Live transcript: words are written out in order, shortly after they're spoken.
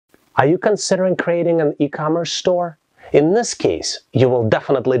Are you considering creating an e-commerce store? In this case, you will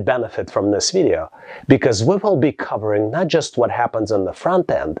definitely benefit from this video because we will be covering not just what happens on the front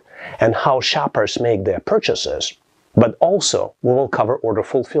end and how shoppers make their purchases, but also we will cover order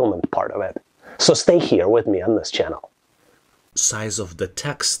fulfillment part of it. So stay here with me on this channel. Size of the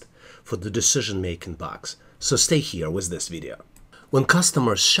text for the decision-making box. So stay here with this video. When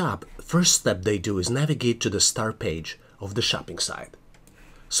customers shop, first step they do is navigate to the start page of the shopping site.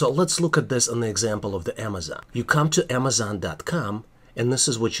 So let's look at this on the example of the Amazon. You come to Amazon.com and this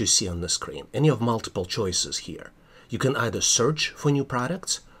is what you see on the screen. And you have multiple choices here. You can either search for new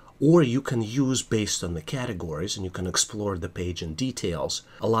products or you can use based on the categories and you can explore the page in details,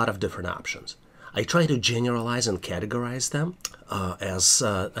 a lot of different options. I try to generalize and categorize them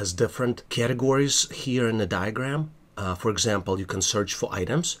as different categories here in the diagram. For example, you can search for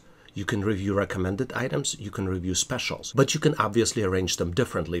items. You can review recommended items, you can review specials, but you can obviously arrange them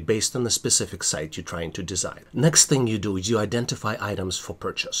differently based on the specific site you're trying to design. Next thing you do is you identify items for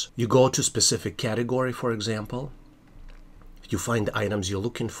purchase. You go to a specific category, for example, you find the items you're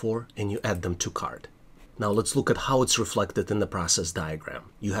looking for and you add them to cart. Now let's look at how it's reflected in the process diagram.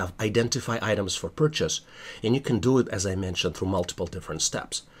 You have identify items for purchase and you can do it, as I mentioned, through multiple different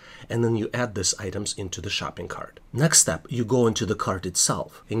steps. And then you add these items into the shopping cart. Next step, you go into the cart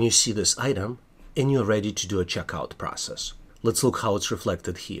itself and you see this item and you're ready to do a checkout process. Let's look how it's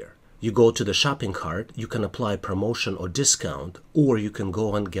reflected here. You go to the shopping cart, you can apply promotion or discount, or you can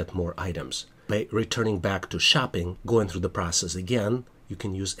go and get more items. By returning back to shopping, going through the process again, you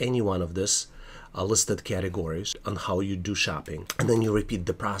can use any one of this listed categories on how you do shopping. And then you repeat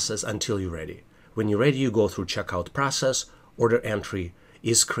the process until you're ready. When you're ready, you go through checkout process, order entry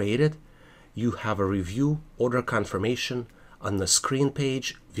is created, you have a review, order confirmation on the screen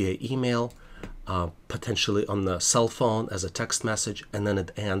page via email, potentially on the cell phone as a text message, and then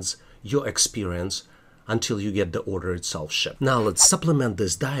it ends your experience until you get the order itself shipped. Now let's supplement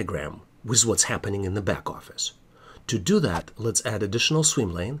this diagram with what's happening in the back office. To do that, let's add additional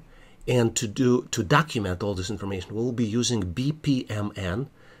swim lane, and to document all this information, we'll be using BPMN,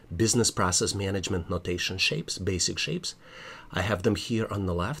 Business Process Management Notation shapes, basic shapes. I have them here on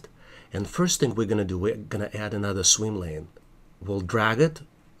the left. And first thing we're going to do, we're going to add another swim lane. We'll drag it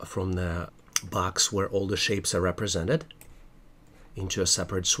from the box where all the shapes are represented into a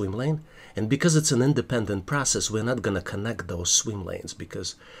separate swim lane. And because it's an independent process, we're not going to connect those swim lanes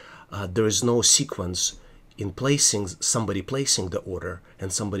because there is no sequence in somebody placing the order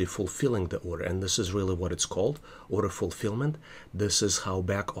and somebody fulfilling the order. And this is really what it's called, order fulfillment. This is how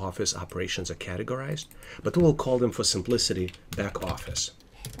back office operations are categorized, but we'll call them for simplicity back office.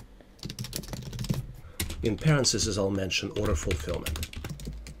 In parentheses, I'll mention order fulfillment.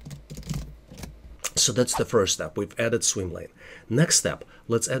 So that's the first step. We've added swim lane. Next step,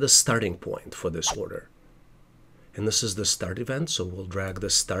 let's add a starting point for this order. And this is the start event. So we'll drag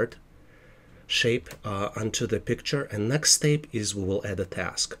the start shape onto the picture, and next step is we will add a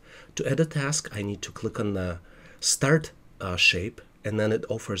task. To add a task, I need to click on the start shape, and then it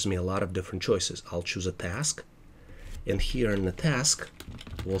offers me a lot of different choices. I'll choose a task, and here in the task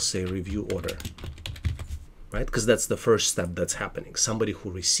we'll say review order, right? Because that's the first step that's happening. Somebody who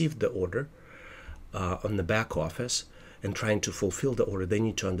received the order on the back office and trying to fulfill the order, they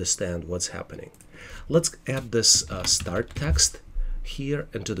need to understand what's happening. Let's add this start text here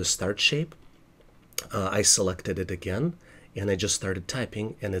into the start shape. I selected it again and I just started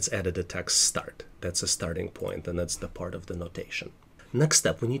typing and it's added a text start. That's a starting point and that's the part of the notation. Next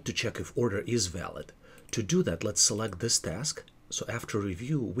step, we need to check if order is valid. To do that, let's select this task. So after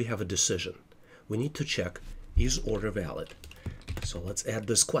review, we have a decision. We need to check, is order valid? So let's add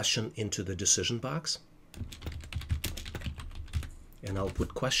this question into the decision box. And I'll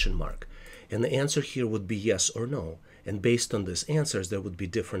put question mark. And the answer here would be yes or no. And based on these answers, there would be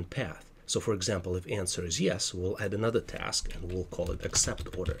different path. So for example, if answer is yes, we'll add another task and we'll call it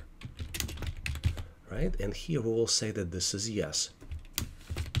accept order, right? And here we will say that this is yes.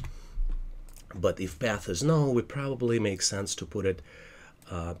 But if path is no, it probably makes sense to put it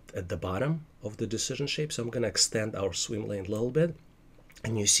at the bottom of the decision shape. So I'm going to extend our swim lane a little bit.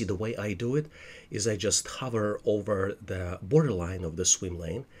 And you see the way I do it is I just hover over the borderline of the swim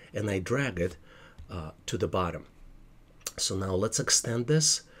lane and I drag it to the bottom. So now let's extend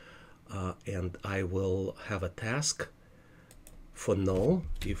this. And I will have a task for no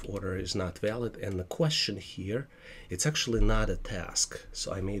if order is not valid, and the question here, it's actually not a task,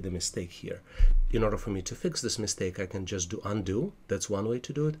 so I made a mistake here. In order for me to fix this mistake, I can just do undo. That's one way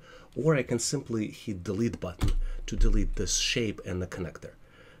to do it, or I can simply hit delete button to delete this shape and the connector.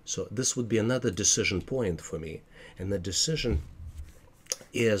 So this would be another decision point for me, and the decision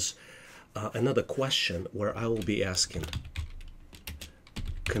is another question where I will be asking,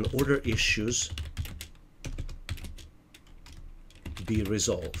 can order issues be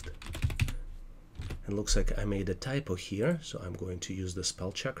resolved? And looks like I made a typo here, so I'm going to use the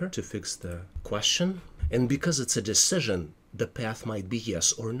spell checker to fix the question. And because it's a decision, the path might be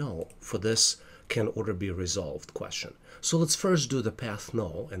yes or no for this can order be resolved question. So let's first do the path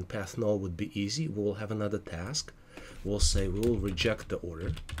no, and path no would be easy. We will have another task. We'll say we will reject the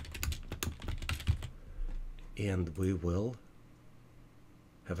order, and we will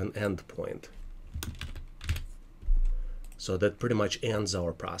have an end point. So that pretty much ends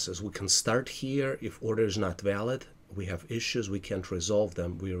our process. We can start here. If order is not valid, we have issues, we can't resolve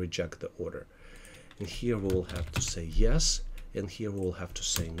them, we reject the order. And here we will have to say yes, and here we will have to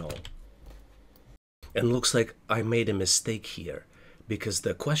say no. And looks like I made a mistake here, because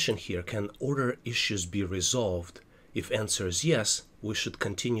the question here, can order issues be resolved? If answer is yes, we should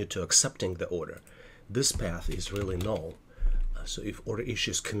continue to accepting the order. This path is really no. So if order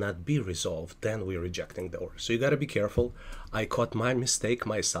issues cannot be resolved, then we're rejecting the order. So you got to be careful. I caught my mistake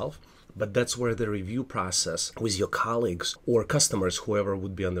myself, but that's where the review process with your colleagues or customers, whoever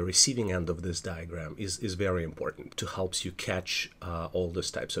would be on the receiving end of this diagram, is very important to help you catch all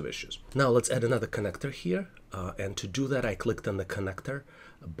these types of issues. Now let's add another connector here. And to do that, I clicked on the connector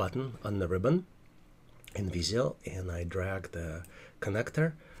button on the ribbon in Visio, and I drag the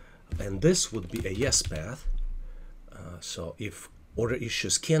connector. And this would be a yes path. So if order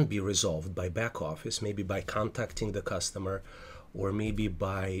issues can be resolved by back office, maybe by contacting the customer, or maybe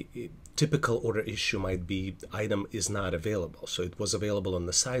by typical order issue might be item is not available. So it was available on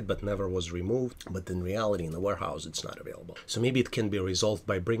the site but never was removed, but in reality in the warehouse it's not available. So maybe it can be resolved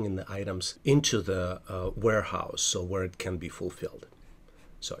by bringing the items into the warehouse, so where it can be fulfilled.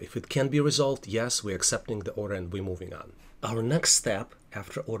 So if it can be resolved, yes, we're accepting the order and we're moving on. Our next step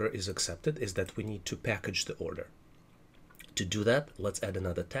after order is accepted is that we need to package the order. To do that, let's add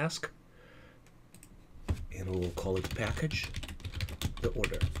another task, and we will call it package the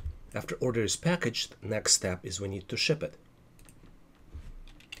order. After order is packaged, next step is we need to ship it.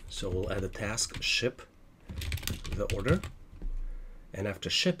 So we'll add a task, ship the order, and after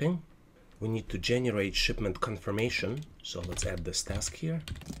shipping, we need to generate shipment confirmation. So let's add this task here,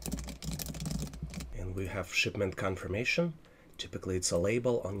 and we have shipment confirmation. Typically it's a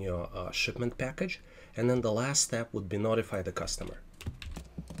label on your shipment package. And then the last step would be notify the customer.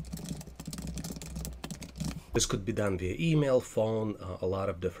 This could be done via email, phone, a lot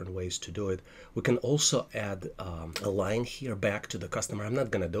of different ways to do it. We can also add a line here back to the customer. I'm not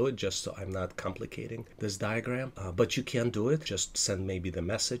going to do it just so I'm not complicating this diagram, but you can do it. Just send maybe the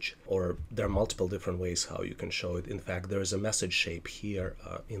message, or there are multiple different ways how you can show it. In fact, there is a message shape here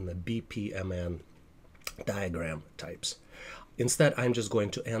in the BPMN diagram types. Instead, I'm just going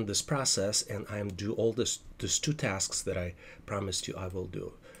to end this process, and I'm do all these two tasks that I promised you I will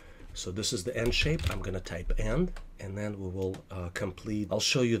do. So this is the end shape. I'm going to type end, and then we will complete. I'll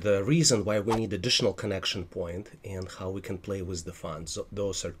show you the reason why we need additional connection point and how we can play with the fonts. So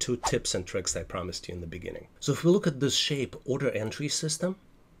those are two tips and tricks I promised you in the beginning. So if we look at this shape, order entry system,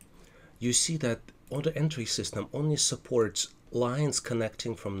 you see that order entry system only supports lines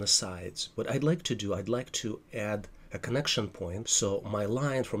connecting from the sides. What I'd like to do, I'd like to add a connection point, so my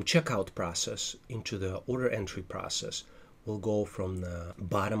line from checkout process into the order entry process will go from the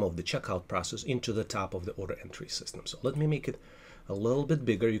bottom of the checkout process into the top of the order entry system. So let me make it a little bit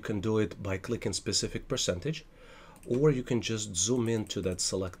bigger. You can do it by clicking specific percentage, or you can just zoom into that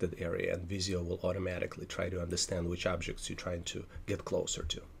selected area, and Visio will automatically try to understand which objects you're trying to get closer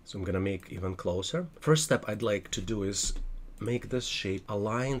to. So I'm going to make even closer. First step I'd like to do is make this shape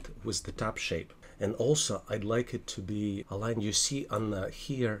aligned with the top shape. And also, I'd like it to be aligned. You see on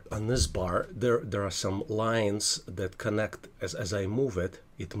here on this bar, there are some lines that connect. As I move it,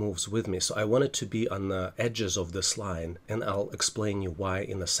 it moves with me. So I want it to be on the edges of this line, and I'll explain you why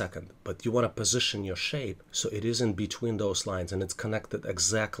in a second. But you want to position your shape so it is in between those lines, and it's connected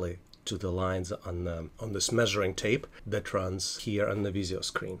exactly to the lines on this measuring tape that runs here on the Visio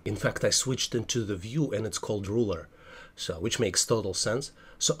screen. In fact, I switched into the view, and it's called ruler. So, which makes total sense.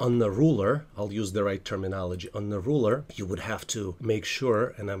 So on the ruler, I'll use the right terminology. On the ruler, you would have to make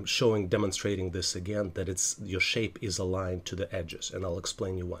sure, and I'm demonstrating this again, that your shape is aligned to the edges, and I'll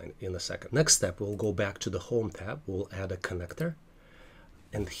explain you why in a second. Next step, we'll go back to the home tab. We'll add a connector.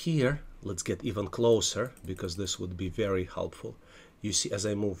 And here, let's get even closer, because this would be very helpful. You see, as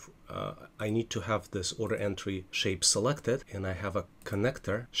I move, I need to have this order entry shape selected, and I have a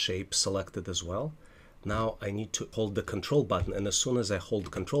connector shape selected as well. Now I need to hold the control button, and as soon as I hold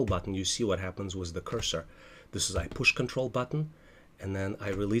control button, you see what happens with the cursor. This is I push control button, and then I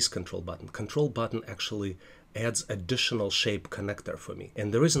release control button. Control button actually adds additional shape connector for me.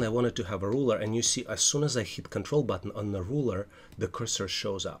 And the reason I wanted to have a ruler, and you see as soon as I hit control button on the ruler, the cursor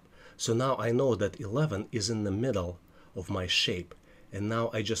shows up. So now I know that 11 is in the middle of my shape. And now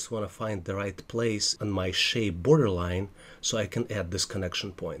I just want to find the right place on my shape borderline so I can add this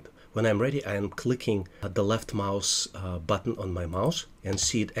connection point. When I'm ready, I am clicking the left mouse button on my mouse, and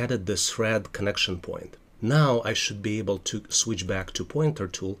see it added this red connection point. Now I should be able to switch back to pointer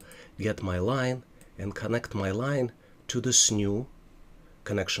tool, get my line, and connect my line to this new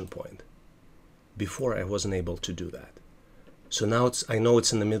connection point. Before I wasn't able to do that. So now I know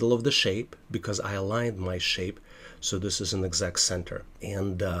it's in the middle of the shape because I aligned my shape, so this is an exact center.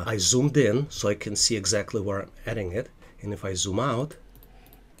 And I zoomed in so I can see exactly where I'm adding it. And if I zoom out,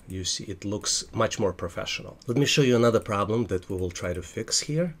 you see it looks much more professional. Let me show you another problem that we will try to fix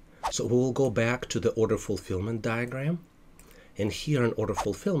here. So we will go back to the order fulfillment diagram. And here in order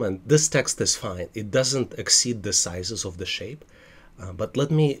fulfillment, this text is fine. It doesn't exceed the sizes of the shape. But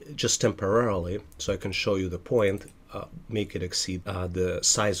let me just temporarily, so I can show you the point, make it exceed the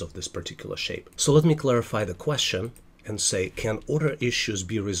size of this particular shape. So let me clarify the question and say, can order issues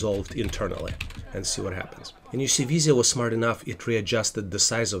be resolved internally? And see what happens. And you see Visio was smart enough, it readjusted the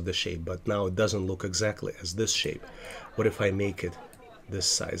size of the shape, but now it doesn't look exactly as this shape. What if I make it this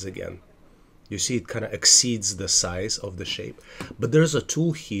size again? You see it kind of exceeds the size of the shape. But there's a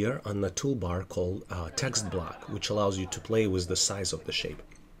tool here on the toolbar called text block, which allows you to play with the size of the shape.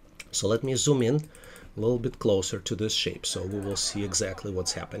 So let me zoom in a little bit closer to this shape so we will see exactly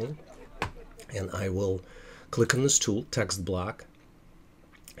what's happening. And I will click on this tool, text block,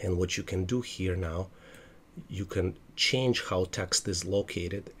 and what you can do here now, you can change how text is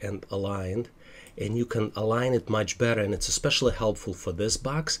located and aligned, and you can align it much better, and it's especially helpful for this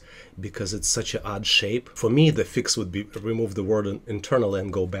box because it's such an odd shape. For me, the fix would be remove the word internally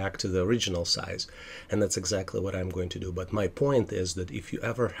and go back to the original size, and that's exactly what I'm going to do. But my point is that if you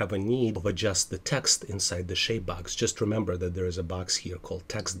ever have a need of adjust the text inside the shape box, just remember that there is a box here called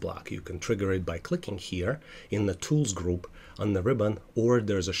text block. You can trigger it by clicking here in the tools group on the ribbon, or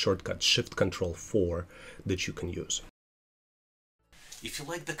there's a shortcut Shift Control 4 that you can use. If you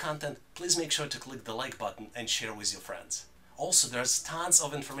like the content, please make sure to click the like button and share with your friends. Also, there's tons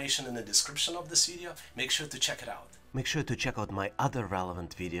of information in the description of this video. Make sure to check it out. Make sure to check out my other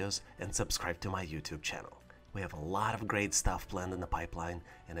relevant videos and subscribe to my YouTube channel. We have a lot of great stuff planned in the pipeline,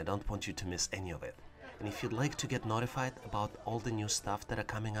 and I don't want you to miss any of it. And if you'd like to get notified about all the new stuff that are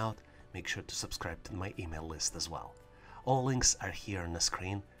coming out, make sure to subscribe to my email list as well. All links are here on the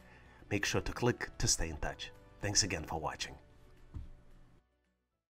screen. Make sure to click to stay in touch. Thanks again for watching.